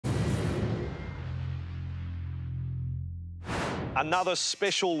Another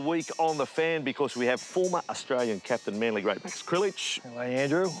special week on The Fan because we have former Australian captain, Manly great Max Krilich. Hello,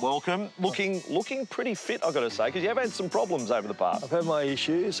 Andrew. Welcome. Looking pretty fit, I've got to say, because you have had some problems over the past. I've had my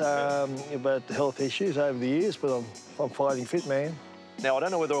issues, about health issues over the years, but I'm fighting fit, man. Now, I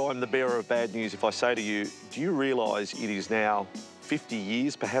don't know whether I'm the bearer of bad news if I say to you, do you realise it is now 50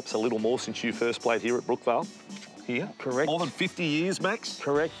 years, perhaps a little more, since you first played here at Brookvale? Here? Correct. More than 50 years, Max?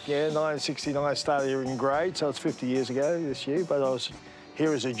 Correct, yeah. 1969 I started here in grade, so it's 50 years ago this year, but I was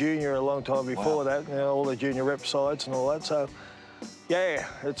here as a junior a long time before that, you know, all the junior rep sides and all that, so yeah,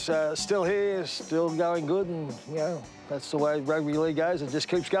 it's still here, still going good, and, you know, that's the way rugby league goes, it just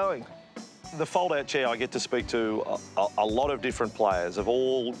keeps going. The fold-out chair, I get to speak to a lot of different players of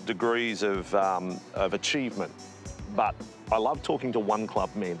all degrees of achievement, but I love talking to one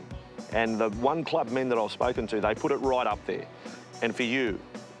club men. And the one club men that I've spoken to, they put it right up there. And for you,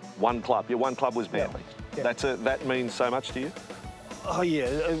 one club, your one club was Manly. Yeah. That means so much to you? Oh, yeah,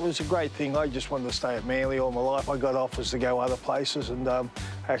 it was a great thing. I just wanted to stay at Manly all my life. I got offers to go other places, and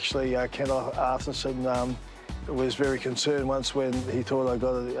actually, Ken Arthurson was very concerned once when he thought I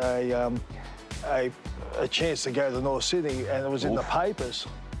got a chance to go to North Sydney, and it was in the papers.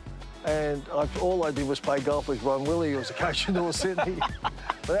 And all I did was play golf with Ron Willie, who was the coach of North Sydney.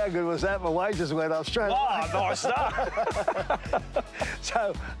 But how good was that? My wages went up straight away. Oh, nice stuff.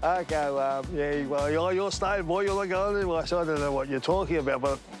 So I go, yeah, well, you're staying, boy, you're not going anywhere. So I don't know what you're talking about,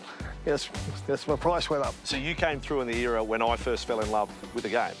 but yes, my price went up. So you came through in the era when I first fell in love with the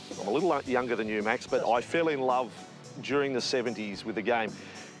game. I'm a little younger than you, Max, but I fell in love during the 70s with the game.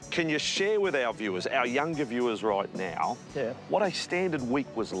 Can you share with our viewers, our younger viewers right now, what a standard week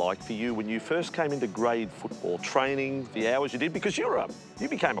was like for you when you first came into grade football, training, the hours you did? Because you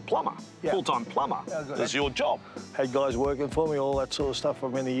became a plumber, full-time plumber. That's your job. Had guys working for me, all that sort of stuff for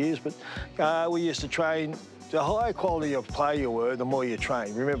many years. But we used to train. The higher quality of player you were, the more you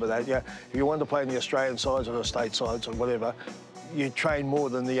train. Remember that, yeah? If you wanted to play in the Australian sides or the state sides or whatever, you train more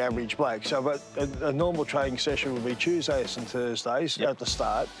than the average bloke. So, but a normal training session would be Tuesdays and Thursdays at the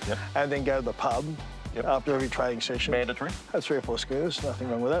start, and then go to the pub after every training session. Mandatory? 3 or 4 schooners, nothing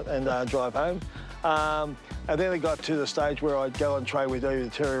wrong with that, and drive home. And then it got to the stage where I'd go and train with either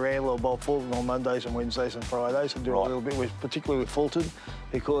Terry Randall or Bob Fulton on Mondays and Wednesdays and Fridays, and do a little bit, particularly with Fulton,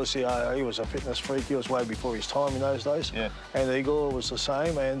 because he was a fitness freak. He was way before his time in those days. Yeah. And Igor was the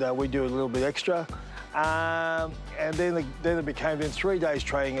same, and we do a little bit extra. And then it became 3 days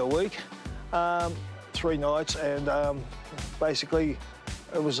training a week, 3 nights, and basically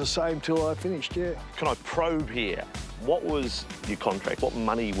it was the same till I finished, yeah. Can I probe here? What was your contract? What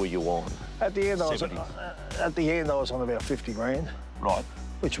money were you on? At the end, I was on about 50 grand. Right.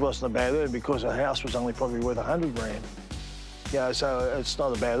 Which wasn't a bad earn because a house was only probably worth 100 grand. Yeah, so it's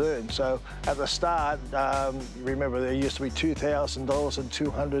not a bad earn. So at the start, remember there used to be $2,000 and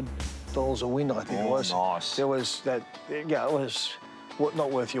 $200 a win, I think it was. Nice. There was that, yeah, it was not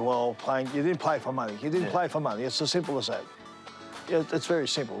worth your while playing. You didn't play for money. You didn't play for money. It's as simple as that. It's very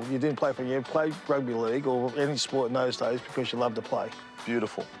simple. You didn't play for, you played rugby league or any sport in those days because you loved to play.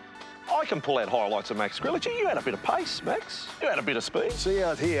 Beautiful. I can pull out highlights of Max Krilich. You had a bit of pace, Max. You had a bit of speed. See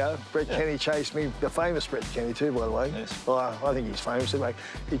out here, Brett Kenny chased me, the famous Brett Kenny too, by the way. Yes. Well, I think he's famous anyway.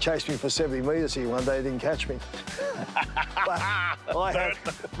 He chased me for 70 metres here one day, he didn't catch me. But I had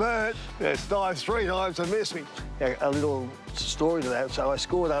Bert dived 3 times and missed me. Yeah, a little story to that. So I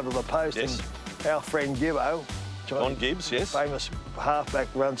scored under the post, and our friend Gibbo, John Gibbs, famous halfback,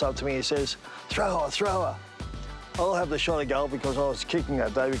 runs up to me and says, "Throw her, throw her." I'll have the shot of goal because I was kicking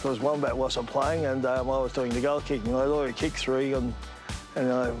that day because Wombat wasn't playing, and I was doing the goal kicking. I'd already kicked 3, and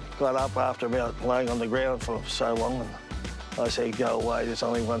I got up after about laying on the ground for so long, and I said, "Go away, there's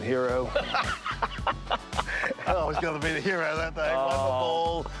only one hero." I was going to be the hero that day. Won the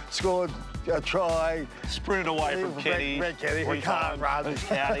ball, scored a try. Sprinted away from Kenny. Brett Kenny, who can't run. Who's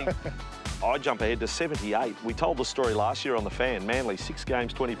counting. I jump ahead to 78. We told the story last year on The Fan. Manly, 6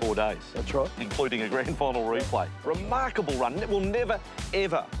 games, 24 days. That's right. Including a grand final replay. Remarkable run. It will never,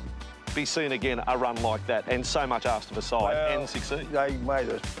 ever be seen again, a run like that, and so much asked of a side and succeed.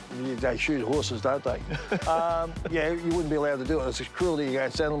 They shoot horses, don't they? Yeah, you wouldn't be allowed to do it. It's cruelty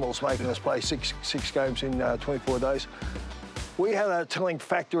against animals making us play six games in 24 days. We had a telling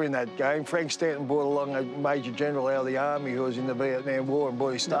factor in that game. Frank Stanton brought along a Major General out of the Army who was in the Vietnam War and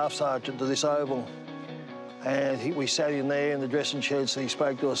brought his staff sergeant to this oval. And we sat in there in the dressing sheds and he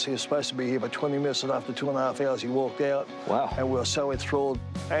spoke to us. He was supposed to be here for 20 minutes, and after 2.5 hours he walked out. Wow. And we were so enthralled.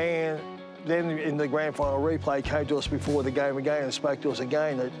 And then in the grand final replay came to us before the game again and spoke to us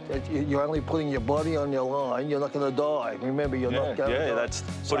again that you're only putting your body on your line, you're not going to die. Remember, you're not going to die. Yeah, that's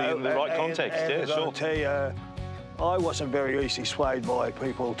putting it in the right context, and sure. I'll tell you, I wasn't very easily swayed by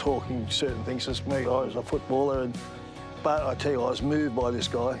people talking certain things as me. I was a footballer, but I tell you, I was moved by this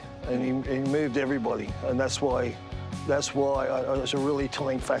guy, and he moved everybody, and that's why it's a really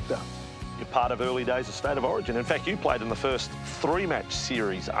telling factor. You're part of early days of State of Origin. In fact, you played in the first 3-match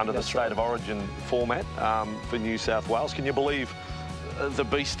series under the State of Origin format for New South Wales. Can you believe the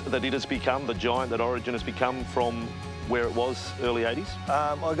beast that it has become, the giant that Origin has become from where it was early 80s?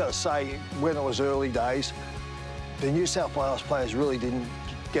 I've got to say, when it was early days, the New South Wales players really didn't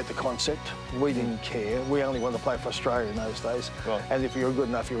get the concept. We didn't care. We only wanted to play for Australia in those days. Right. And if you were good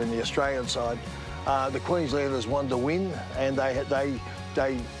enough, you were in the Australian side. The Queenslanders wanted to win, and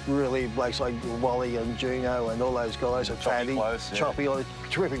they really, blokes like Wally and Gino and all those guys, and Fatty, Choppy, all the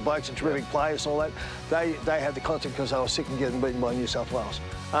terrific blokes and terrific players and all that, they had the concept because they were sick of getting beaten by New South Wales.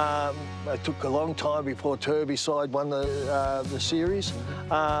 It took a long time before Turby's side won the series.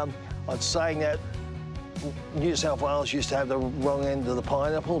 I'm saying that New South Wales used to have the wrong end of the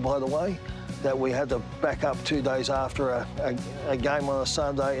pineapple, by the way, that we had to back up 2 days after a game on a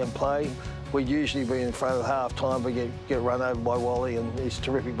Sunday and play. We'd usually be in front at half-time, but get run over by Wally and his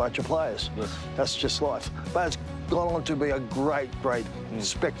terrific bunch of players. Yes. That's just life. But it's gone on to be a great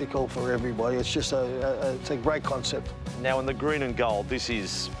spectacle for everybody. It's just it's a great concept. Now, in the green and gold, this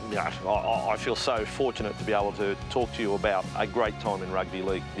is, you know, I feel so fortunate to be able to talk to you about a great time in rugby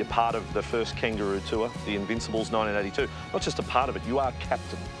league. You're part of the first Kangaroo Tour, the Invincibles 1982. Not just a part of it, you are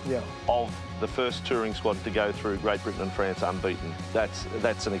captain of the first touring squad to go through Great Britain and France unbeaten.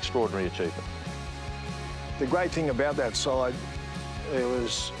 That's an extraordinary achievement. The great thing about that side, it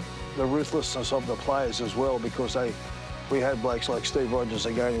was the ruthlessness of the players as well, because we had blokes like Steve Rogers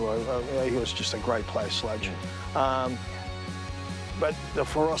again, he was just a great player, Sludge. But the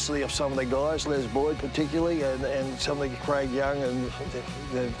ferocity of some of the guys, Les Boyd particularly, and some of the Craig Young and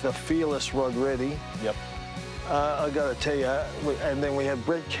the fearless Rod Reddy. Yep. I got to tell you, and then we had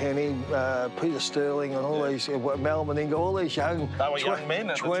Brett Kenny, Peter Sterling, and all these, Melbourne Ingo, all these young, they were young men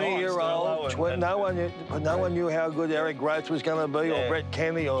at the time, 20-year-old. No one knew how good Eric Groth was going to be, or Brett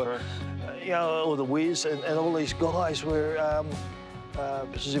Kenny, or you know, or the Wiz, and all these guys were.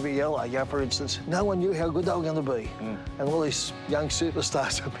 Pacific Yellow, for instance, no one knew how good they were going to be. And all these young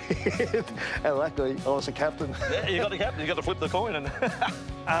superstars appeared. And luckily, I was the captain. Yeah, you got the captain, you got to flip the coin. And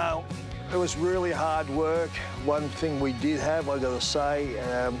it was really hard work. One thing we did have, I got to say,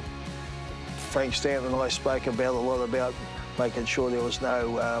 Frank Stanton and I spoke about a lot about making sure there was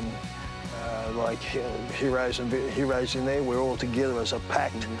no heroes in there. We're all together as a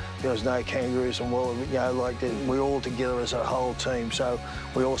pact. There was no kangaroos and we're all together as a whole team. So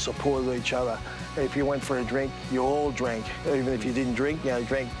we all supported each other. If you went for a drink, you all drank. Even if you didn't drink,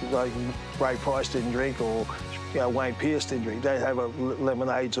 drank like Ray Price didn't drink, or Wayne Pearce didn't drink. They'd have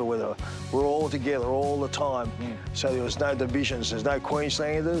lemonades or whatever. We're all together all the time. So there was no divisions. There's no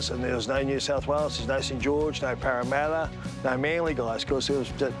Queenslanders, and there was no New South Wales. There's no St George, no Parramatta, no Manly guys, because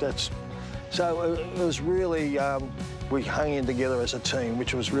So it was really, we hung in together as a team,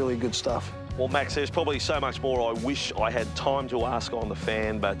 which was really good stuff. Well, Max, there's probably so much more I wish I had time to ask on the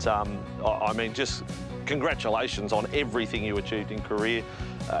fan, but I mean, just congratulations on everything you achieved in career.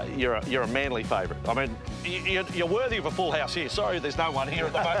 You're a Manly favourite. I mean, you're worthy of a full house here. Sorry, there's no one here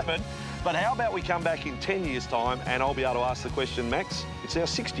at the moment. But how about we come back in 10 years' time and I'll be able to ask the question, Max, it's now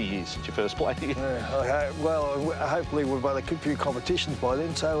 60 years since you first played here. Well, hopefully we've won a few competitions by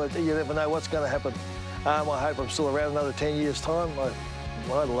then, so you never know what's going to happen. I hope I'm still around another 10 years' time.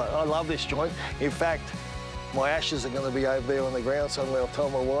 I love this joint. In fact, my ashes are going to be over there on the ground somewhere. I've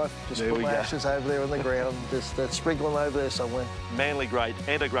told my wife, just put my ashes over there on the ground. Just sprinkle them over there somewhere. Manly great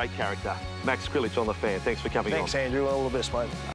and a great character. Max Krilich on the fan. Thanks for coming on. Thanks, Andrew. All the best, mate.